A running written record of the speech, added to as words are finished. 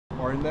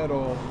and that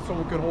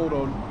someone can hold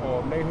on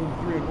Nahum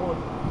 3:1.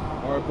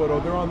 All right, but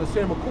they're on the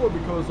same accord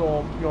because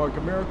like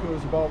America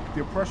is about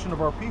the oppression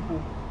of our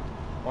people.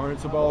 All right,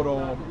 it's about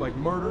like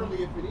murder,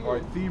 all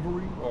right,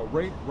 thievery,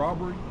 rape,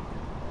 robbery.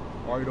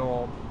 All right,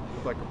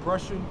 like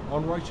oppression,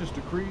 unrighteous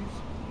decrees.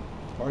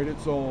 All right, it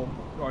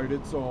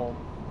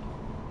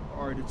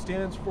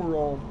stands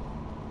for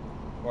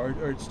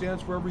it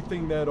stands for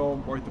everything that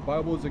the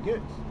Bible is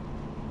against.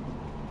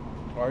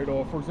 All right,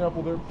 for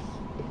example, they're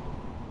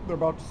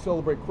about to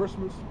celebrate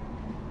Christmas.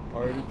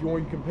 All right, if you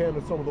want, you can pan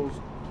to some of those.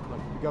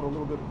 Like, we got a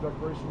little bit of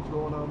decorations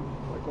going on,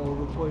 like all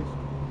over the place.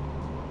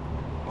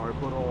 All right,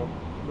 but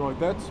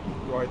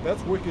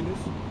that's wickedness.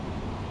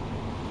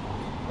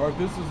 All right,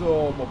 this is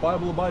a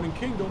Bible-abiding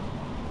kingdom.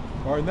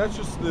 All right, and that's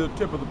just the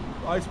tip of the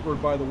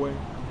iceberg, by the way.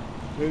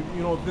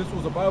 If this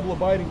was a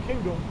Bible-abiding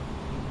kingdom,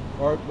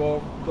 all right,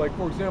 well, like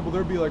for example,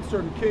 there'd be like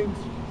certain kings,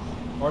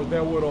 all right,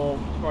 that would, all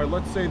right,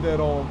 let's say that,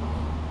 all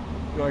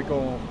right,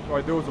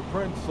 there was a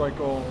prince, like,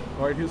 all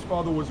right, his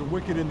father was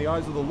wicked in the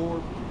eyes of the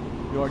Lord.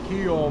 Like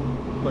he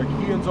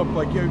ends up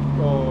like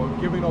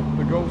giving up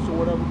the ghost or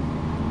whatever.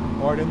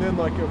 All right, and then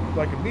like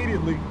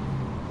immediately,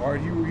 all right,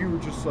 he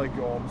would just like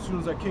as soon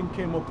as that king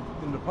came up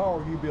into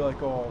power, he'd be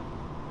like, all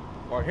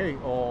right, hey,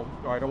 all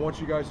right, I want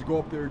you guys to go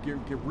up there,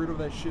 get rid of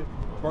that shit,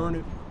 burn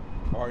it.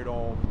 All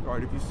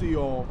right, if you see,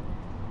 all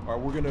right,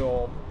 we're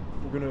gonna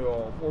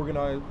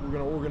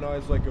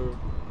organize like a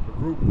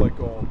group, like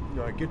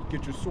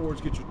get your swords,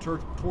 get your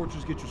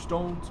torches, get your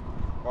stones.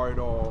 All right,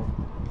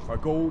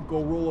 go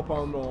roll up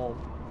on all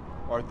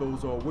right,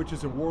 those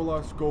witches and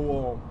warlocks.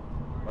 Go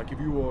like if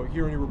you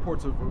hear any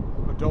reports of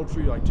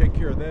adultery, like take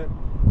care of that.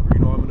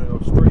 Or, I'm gonna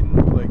straighten,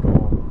 like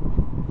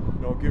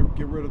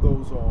get rid of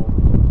those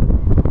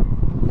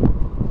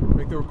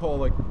like they were called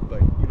like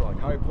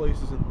high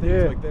places and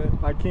things like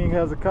that. Like King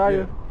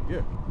Hezekiah.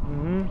 Yeah.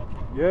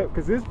 Yeah,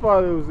 because his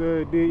father was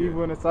did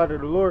evil in the sight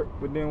of the Lord,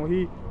 but then when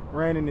he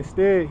ran in his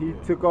stead, he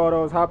took all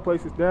those high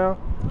places down.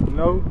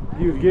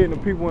 He was getting the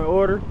people in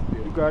order.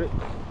 You got it.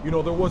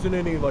 There wasn't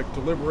any like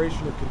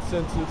deliberation or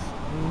consensus.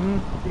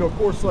 Of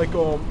course, like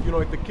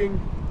like the king,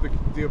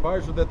 the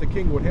advisor that the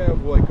king would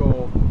have, like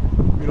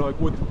like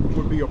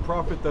would be a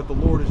prophet that the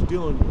Lord is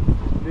dealing with.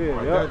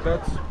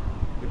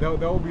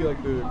 That would be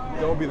like the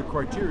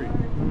criteria.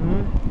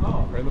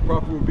 And the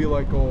prophet would be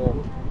like,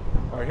 all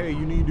right, hey,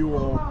 you need to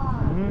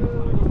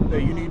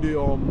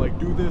like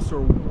do this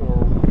or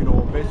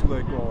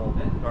basically like all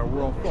right,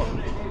 we're all fucked.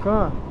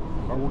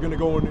 We're going to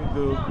go in,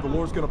 the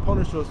Lord's going to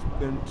punish us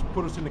and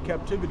put us into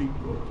captivity,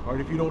 all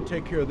right, if you don't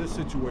take care of this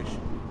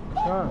situation.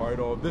 All right,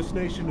 this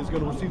nation is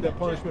going to receive that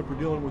punishment for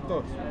dealing with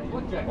us.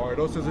 All right,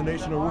 us as a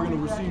nation, we're going to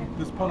receive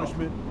this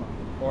punishment,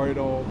 all right,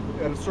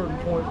 at a certain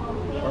point,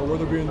 or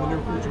whether it be in the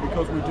near future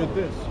because we did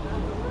this.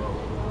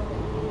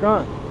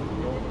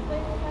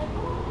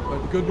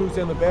 Like the good news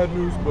and the bad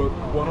news, but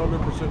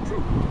 100%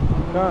 true.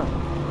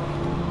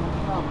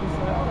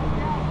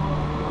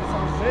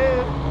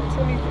 Isaiah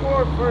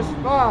 24 verse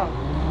 5.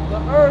 The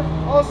earth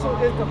also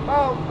is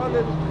defiled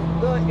under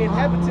the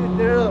inhabitants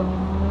thereof,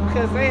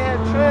 because they have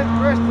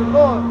transgressed the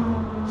Lord,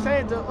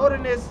 changed the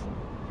ordinance,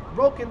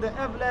 broken the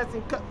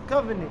everlasting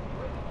covenant.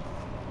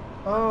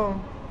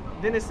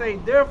 Then it say,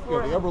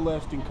 therefore, the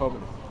everlasting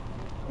covenant.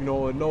 And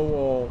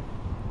no,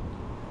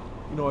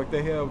 like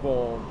they have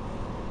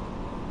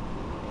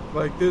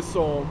like this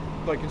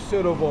like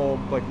instead of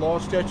like law,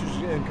 statutes,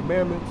 and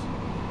commandments,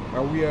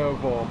 we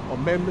have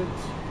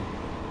amendments.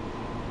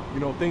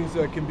 Things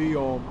that can be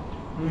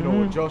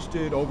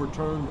adjusted,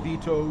 overturned,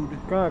 vetoed.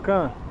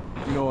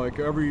 Like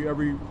every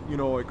every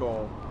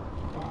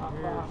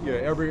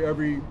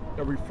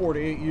 4 to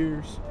 8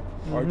 years.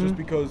 All right, just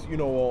because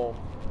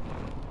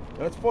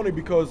that's funny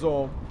because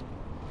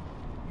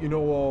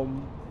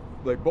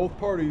like both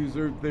parties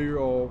they're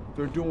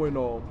doing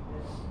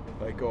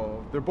like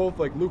they're both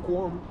like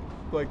lukewarm,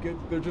 like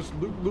they're just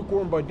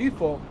lukewarm by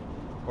default.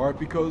 All right,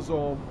 because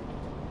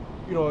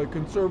like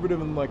conservative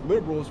and like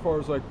liberal, as far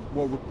as like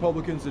what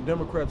Republicans and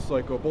Democrats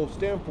like both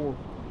stand for,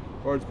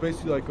 or it's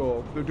basically like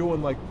they're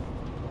doing like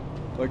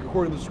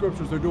according to the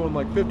scriptures, they're doing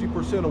like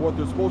 50% of what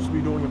they're supposed to be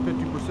doing and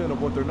 50%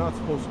 of what they're not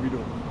supposed to be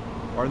doing.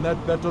 All right, and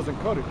that doesn't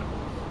cut it.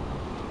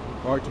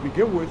 All right, to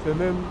begin with, and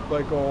then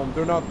like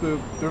they're not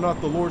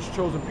the Lord's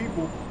chosen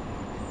people.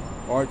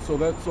 All right, so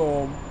that's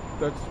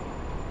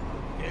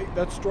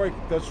strike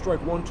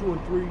 1, 2,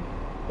 and 3,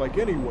 like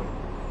anyway.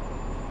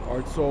 All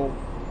right, so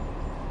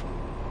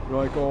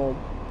like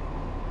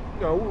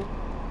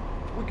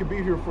we could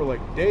be here for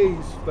like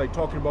days, like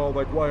talking about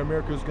like why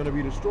America is going to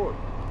be destroyed.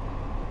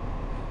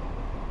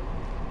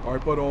 All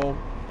right, but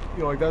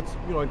like that's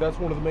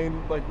one of the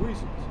main like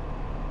reasons.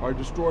 All right,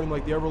 destroying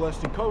like the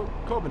everlasting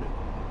covenant.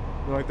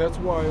 Like that's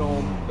why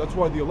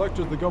the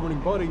electors, the governing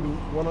body, the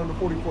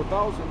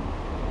 144,000,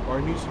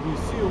 needs to be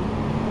sealed.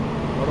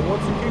 And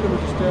once the kingdom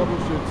is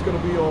established, it's going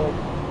to be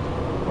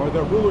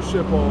that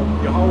rulership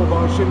Yahweh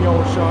Ba'ashem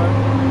Yahushai,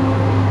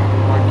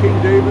 King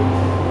David,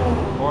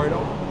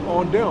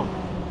 on down.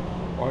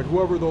 All right,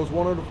 whoever those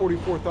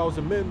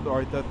 144,000 men,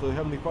 that the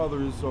Heavenly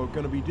Father is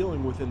going to be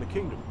dealing with in the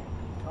kingdom.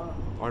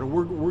 All right, and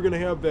we're gonna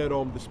have that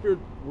the spirit.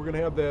 We're gonna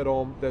have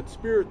that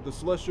spirit, the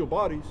celestial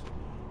bodies.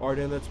 All right,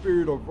 and that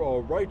spirit of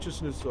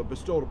righteousness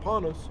bestowed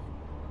upon us.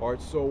 All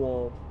right,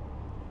 so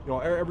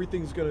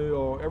everything's gonna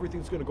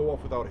go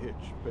off without a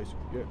hitch, basically.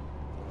 Yeah.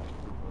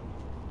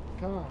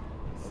 Come on.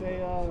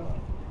 Say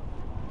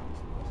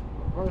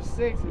verse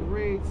 6 it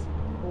reads,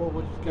 or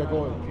what you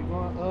go ahead. keep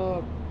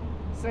going.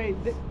 Say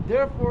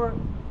therefore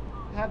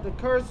have the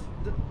curse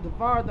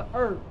devoured the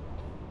earth,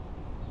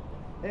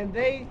 and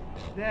they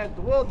that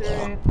dwell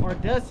therein are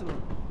desolate.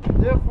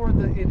 Therefore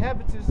the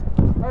inhabitants of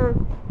the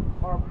earth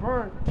are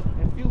burnt,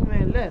 and few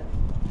men left.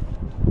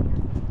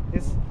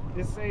 It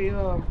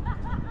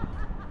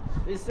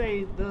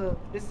say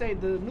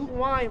the new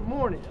wine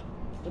mourneth,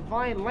 the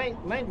vine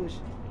languish,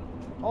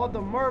 all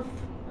the mirth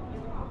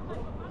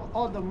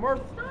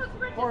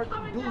part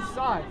do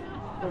sigh,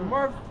 the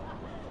mirth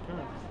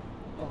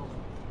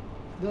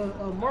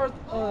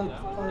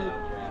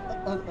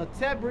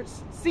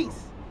tabrets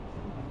cease.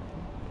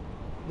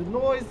 The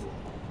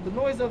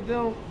noise of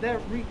them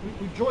that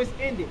rejoice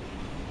ended.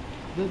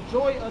 The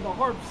joy of the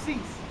harp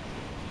cease.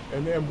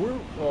 And we're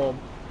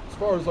as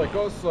far as like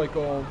us, like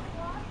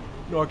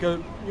like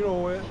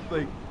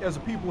as a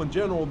people in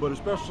general, but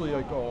especially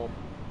like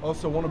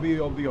us that want to be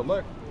of the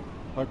elect,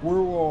 like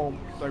we're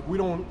like we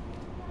don't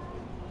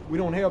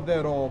have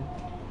that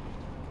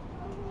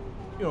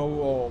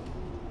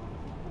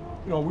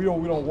we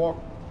don't walk,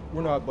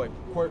 we're not like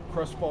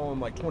crestfallen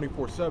like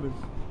 24/7.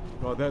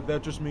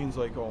 That just means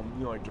like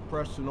like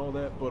depressed and all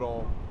that, but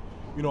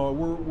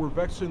we're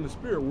vexed in the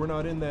spirit. We're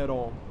not in that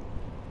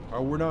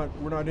we're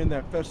not in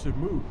that festive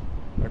mood.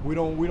 Like we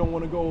don't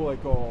want to go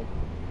like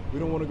we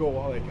don't want to go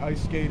like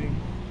ice skating.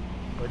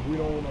 Like we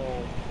don't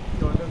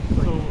that's like,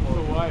 so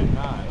why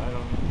not? I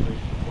don't like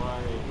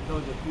why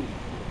because of food.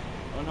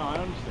 Oh no, I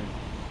understand.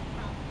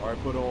 All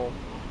right, but all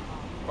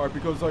right,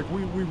 because like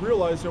we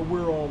realize that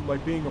we're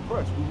like being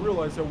oppressed. We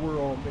realize that we're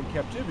in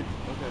captivity.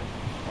 Okay.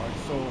 All right,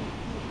 so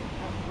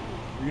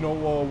we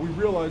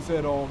realize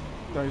that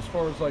that as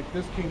far as like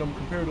this kingdom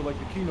compared to like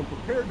the kingdom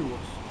prepared to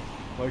us,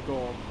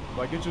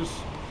 like it just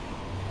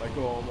like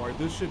all right,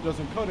 this shit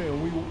doesn't cut it,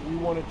 and we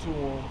want it to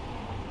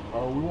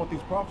we want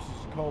these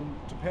prophecies to come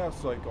to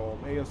pass like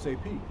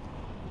ASAP. And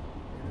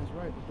that's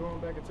right. But going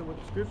back into what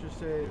the scripture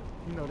said,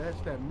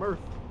 that's that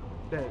mirth,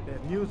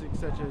 that music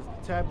such as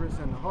the tabrets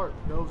and the harp.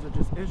 Those are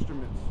just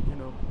instruments.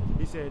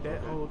 He said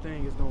that whole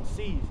thing is gonna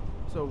cease.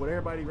 So what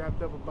everybody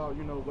wrapped up about,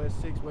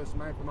 West 6, West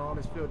 9th, and all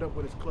this filled up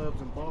with its clubs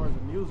and bars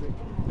and music,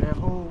 that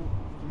whole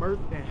mirth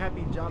and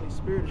happy, jolly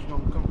spirit is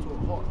gonna come to a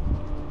halt.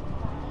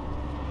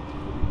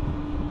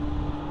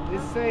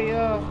 It say,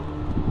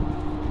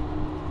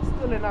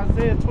 still in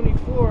Isaiah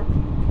 24,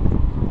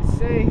 it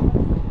say,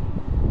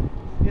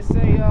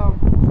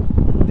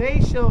 they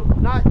shall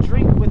not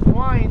drink with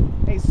wine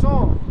a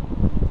song.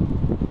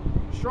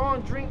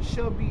 Strong drink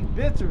shall be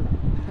bitter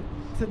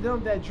to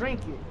them that drink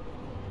it.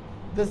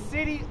 The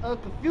city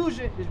of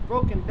confusion is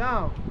broken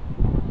down.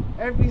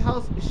 Every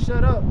house is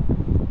shut up,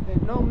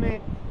 that no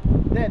man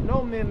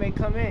may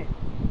come in.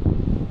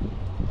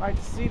 Like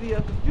the city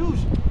of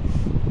confusion.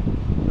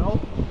 You know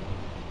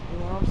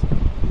what I'm saying?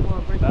 You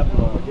want to break it down?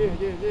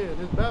 Yeah.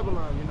 This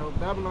Babylon,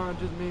 Babylon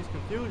just means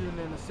confusion,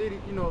 and the city,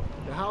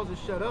 the houses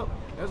shut up.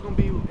 That's gonna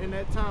be in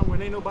that time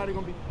when ain't nobody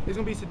gonna be. It's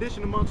gonna be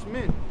sedition amongst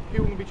men.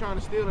 People gonna be trying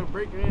to steal and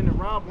break in and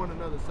rob one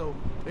another. So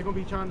they're gonna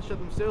be trying to shut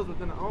themselves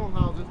within their own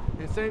houses.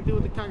 And same thing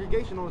with the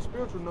congregation on a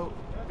spiritual note.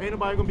 Ain't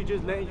nobody gonna be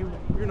just letting you,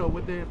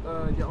 within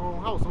your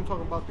own house. I'm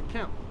talking about the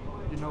camp,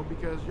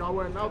 because y'all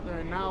weren't out there,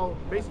 and now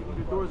basically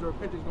the doors of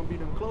repentance gonna be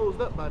them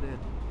closed up by then.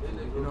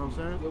 You know what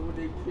I'm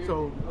saying?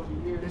 So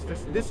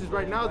this is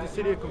right now the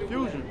city of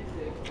confusion,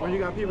 where you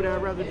got people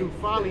that rather do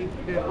folly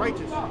than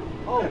righteous.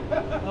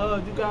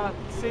 You got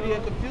city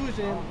of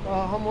confusion,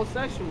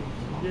 homosexuals.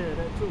 Yeah,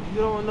 that too.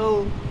 You don't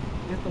know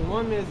if the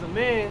woman is a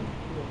man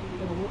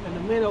and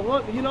the man a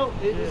woman.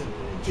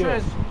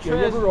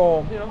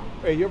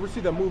 Hey, you ever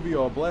see that movie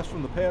Blast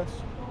from the Past?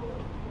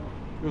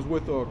 It was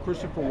with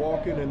Christopher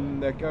Walken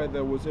and that guy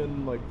that was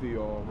in like the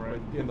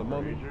in the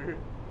Mummy.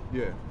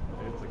 Yeah.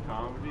 It's a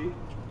comedy.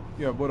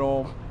 Yeah,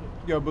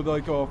 but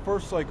like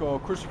first like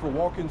Christopher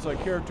Walken's like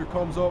character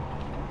comes up,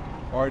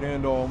 all right,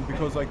 and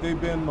because like they've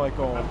been like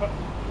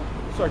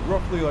it's like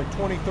roughly like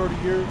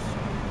 20-30 years.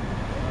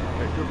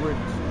 Okay, good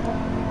riddance.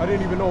 I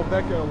didn't even know if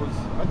that guy was.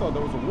 I thought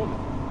that was a woman.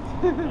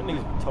 That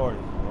nigga's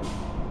retarded.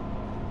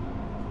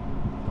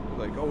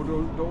 Like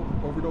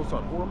don't overdose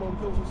on hormone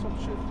pills or some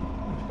shit.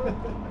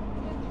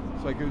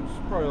 It's like it's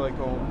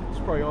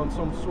probably on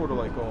some sort of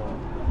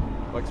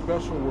like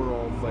special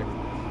where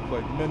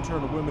like men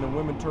turn to women and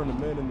women turn to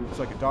men, and it's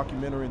like a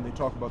documentary and they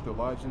talk about their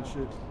lives and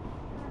shit.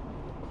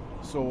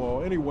 So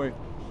anyway,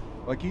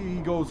 like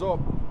he goes up,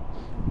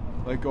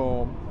 like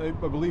I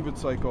believe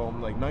it's like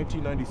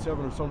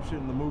 1997 or some shit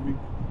in the movie.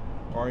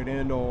 All right,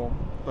 and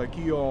like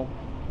he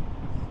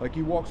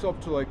walks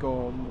up to like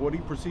what he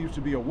perceives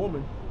to be a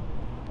woman.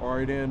 All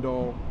right, and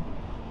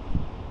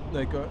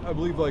like I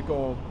believe like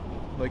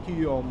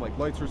he like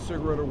lights her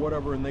cigarette or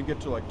whatever, and they get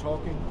to like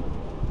talking.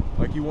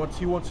 Like he wants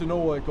to know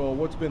like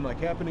what's been like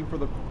happening for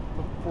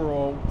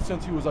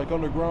since he was like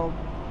underground.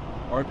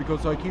 All right,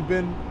 because like he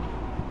hadn't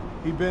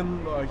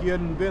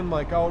been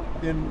like out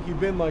in he'd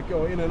been like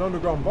in an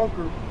underground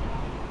bunker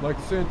like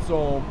since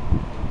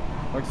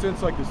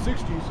like the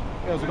 60s.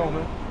 How's it going,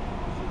 man?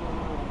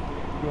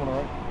 You doing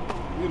all right?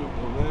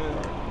 Beautiful, man.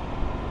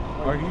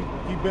 All right,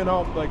 he'd been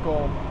out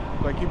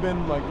he'd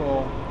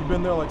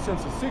been there like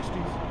since the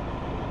 60s.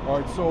 All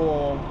right,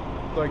 so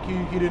like he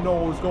didn't know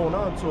what was going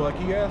on, so like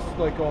he asked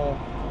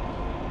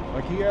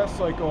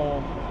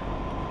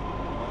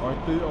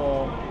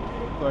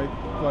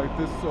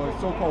this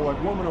so-called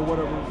like woman or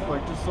whatever,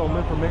 like just some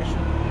information.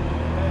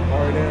 All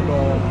right, and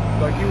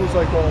like he was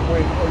like,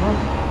 wait, are you?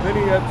 Then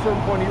he at a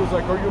certain point he was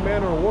like, are you a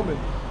man or a woman?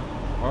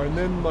 All right, and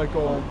then like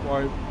all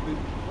right,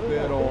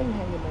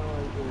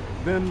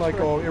 then like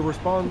it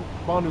responded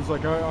was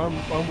like I'm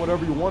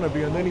whatever you want to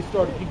be, and then he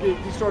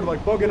started like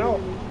bugging out.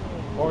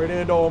 All right,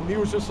 and he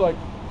was just like,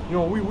 you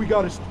know, we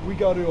gotta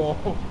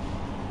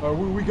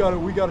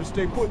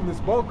stay put in this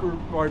bunker,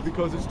 all right,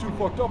 because it's too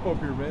fucked up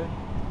here, man.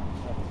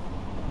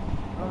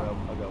 I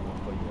got one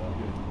for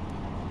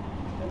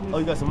you. Oh,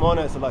 you got some more on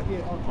that? So like, Yeah,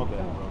 okay,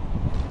 bro.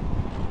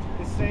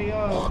 It say,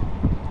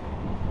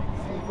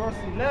 in verse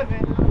 11,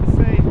 it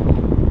say,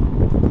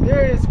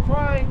 there is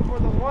crying for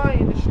the wine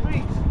in the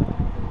streets.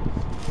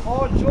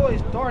 All joy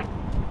is darkened.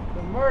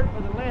 The mirth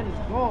of the land is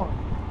gone.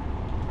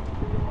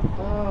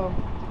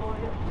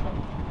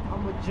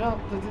 I'm gonna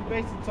jump because it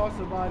basically talks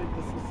about it.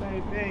 It's the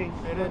same thing.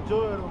 And that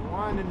joy of the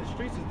wine in the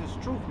streets is this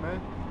truth,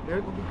 man.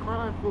 They're gonna be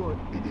crying for it.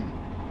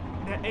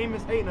 That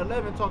Amos 8 and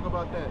 11 talk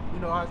about that. You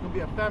know how it's gonna be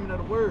a famine of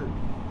the word.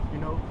 You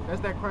know, that's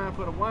that crying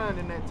for the wine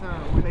in that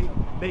time when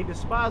they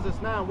despise us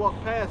now and walk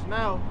past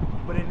now,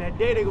 but in that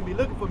day they're gonna be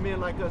looking for men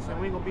like us and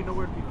we ain't gonna be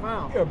nowhere to be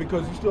found. Yeah,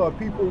 because you still have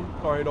people,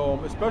 all right,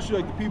 especially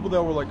like the people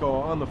that were like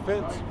on the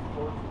fence,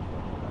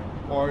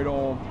 all right,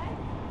 or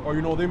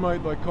you know they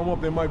might like come up,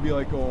 they might be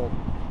like cool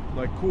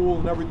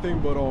and everything,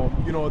 but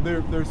you know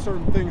there's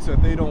certain things that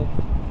they don't,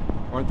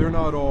 all right, they're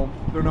not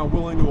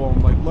willing to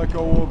like let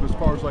go of as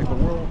far as like the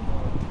world,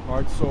 all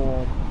right,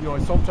 so you know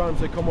sometimes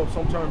they come up,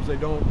 sometimes they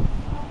don't.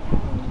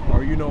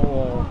 Or you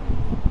know,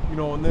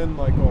 and then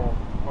like, all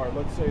right,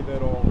 let's say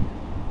that,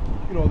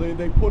 you know,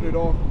 they put it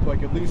off,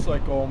 like at least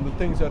like the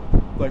things that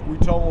like we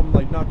tell them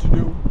like not to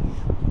do.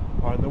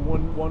 All right, and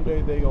then one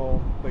day they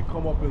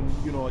come up and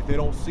you know like they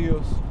don't see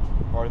us.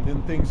 All right, and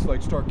then things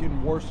like start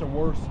getting worse and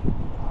worse.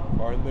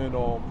 All right, and then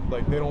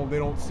like they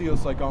don't see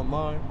us like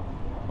online.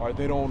 All right,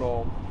 they don't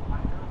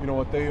you know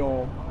what they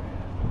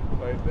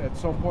like, at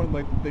some point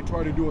like they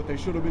try to do what they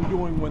should have been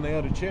doing when they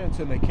had a chance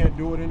and they can't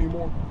do it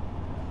anymore.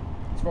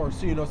 As far as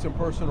seeing us in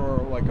person or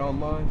like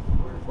online,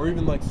 or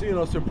even like seeing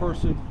us in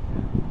person,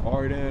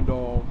 all right, and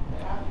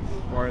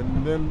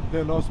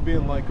then us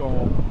being like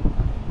you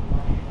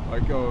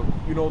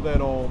know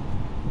that all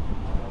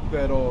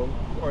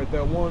right,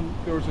 that one,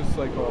 there was this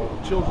like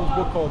children's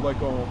book called like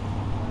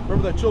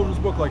remember that children's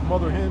book like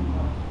Mother Hen,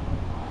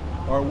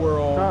 or where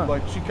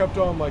like she kept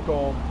on like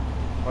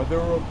there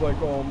were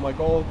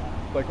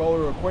like all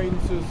her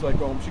acquaintances like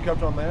she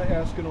kept on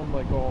asking them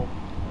like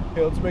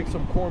hey, let's make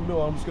some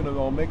cornmeal. I'm just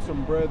gonna make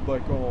some bread.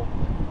 Like, you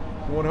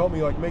want to help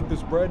me like make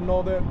this bread and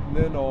all that? And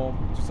then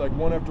just like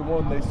one after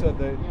one, they said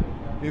they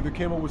either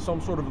came up with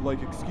some sort of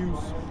like excuse,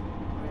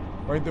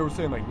 right? They were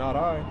saying like not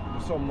I,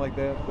 or something like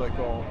that. Like,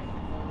 all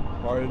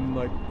right, and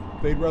like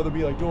they'd rather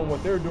be like doing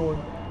what they're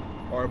doing.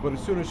 All right, but as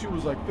soon as she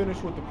was like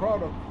finished with the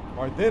product,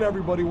 all right, then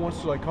everybody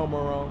wants to like come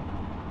around.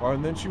 All right,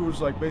 and then she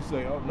was like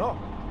basically, oh no.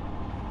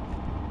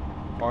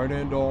 All right,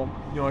 and you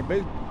know, like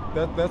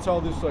that's how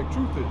this like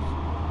truth is.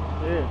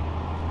 Yeah.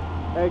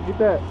 Hey, get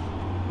that.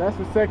 That's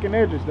the second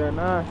address, that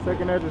 9.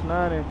 Second address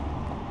 9 and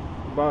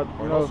about, you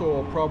And know.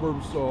 also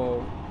Proverbs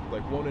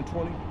like 1 and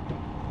 20.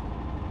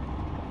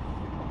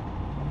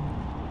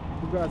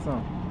 Who got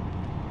some?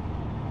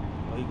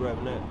 Oh, he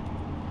grabbing that.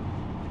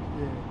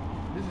 Yeah.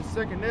 This is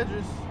second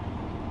Esdras,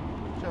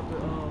 chapter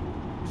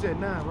you said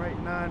 9, right?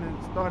 9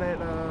 and start at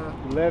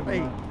 11.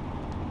 8.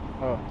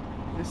 Oh.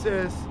 It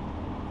says,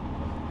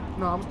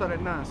 no, I'm gonna start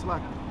at 9.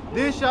 Slack.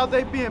 Then shall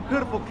they be in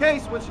pitiful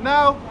case, which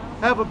now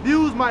have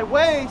abused my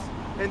ways,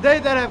 and they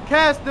that have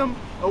cast them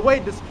away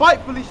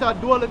despitefully shall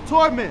dwell in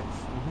torments.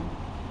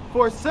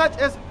 For such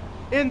as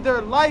in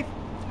their life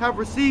have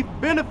received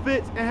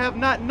benefits and have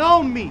not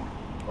known me.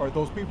 All right,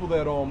 those people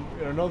that and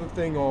another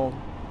thing all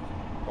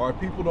right,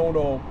 people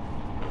don't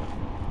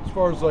as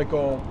far as like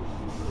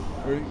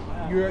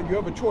you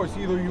have a choice.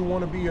 Either you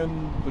want to be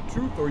in the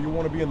truth or you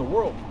want to be in the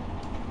world.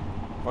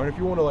 All right, if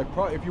you want to like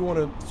if you want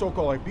to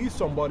so-called like be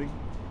somebody,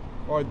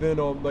 all right, then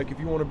like if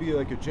you want to be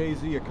like a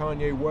Jay-Z, a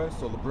Kanye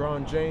West, a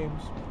LeBron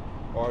James,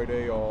 all right,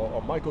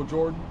 a Michael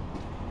Jordan,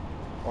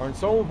 all right,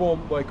 some of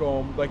them like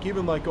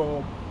even like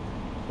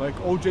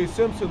O.J.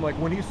 Simpson, like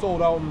when he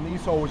sold out and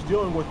Esau was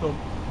dealing with them,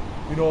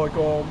 you know, like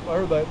I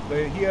heard that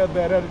he had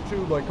that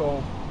attitude, like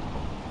you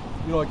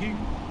know,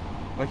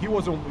 like he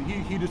wasn't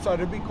he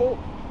decided to be cold,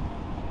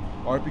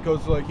 all right,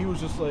 because like he was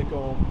just like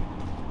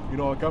you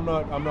know, like I'm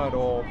not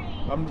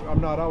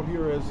I'm not out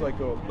here as like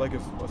a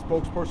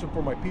spokesperson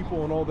for my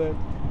people and all that.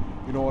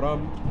 You know what?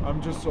 I'm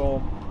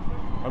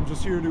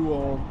just here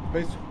to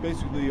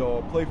basically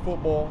play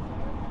football,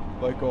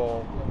 like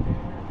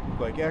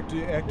act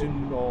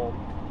in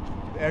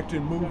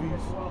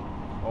movies,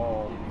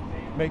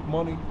 make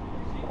money,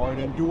 all right,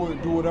 and do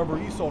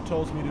whatever Esau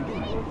tells me to do.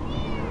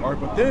 All right,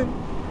 but then,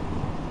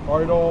 all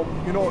right,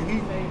 you know,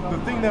 one of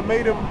the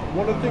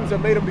things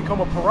that made him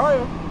become a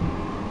pariah.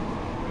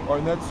 All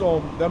right, and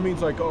that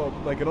means like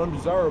an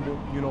undesirable,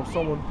 you know,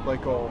 someone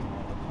like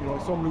you know,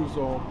 someone who's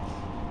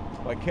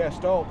like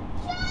cast out.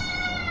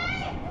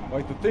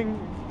 Like the thing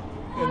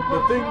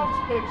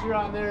picture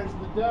on there is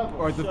the devil.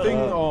 All right,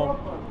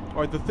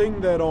 the thing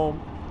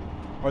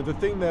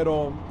that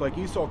like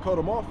Esau cut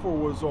him off for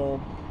was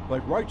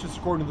like righteous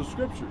according to the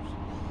scriptures.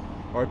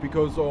 All right,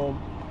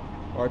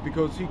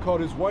 because he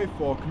caught his wife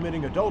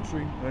committing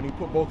adultery, and he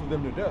put both of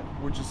them to death,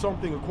 which is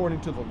something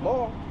according to the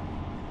law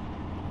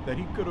that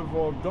he could have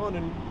done,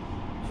 and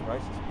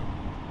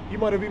he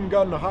might have even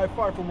gotten a high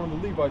five from one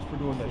of the Levites for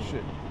doing that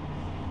shit.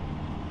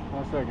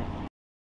 1 second.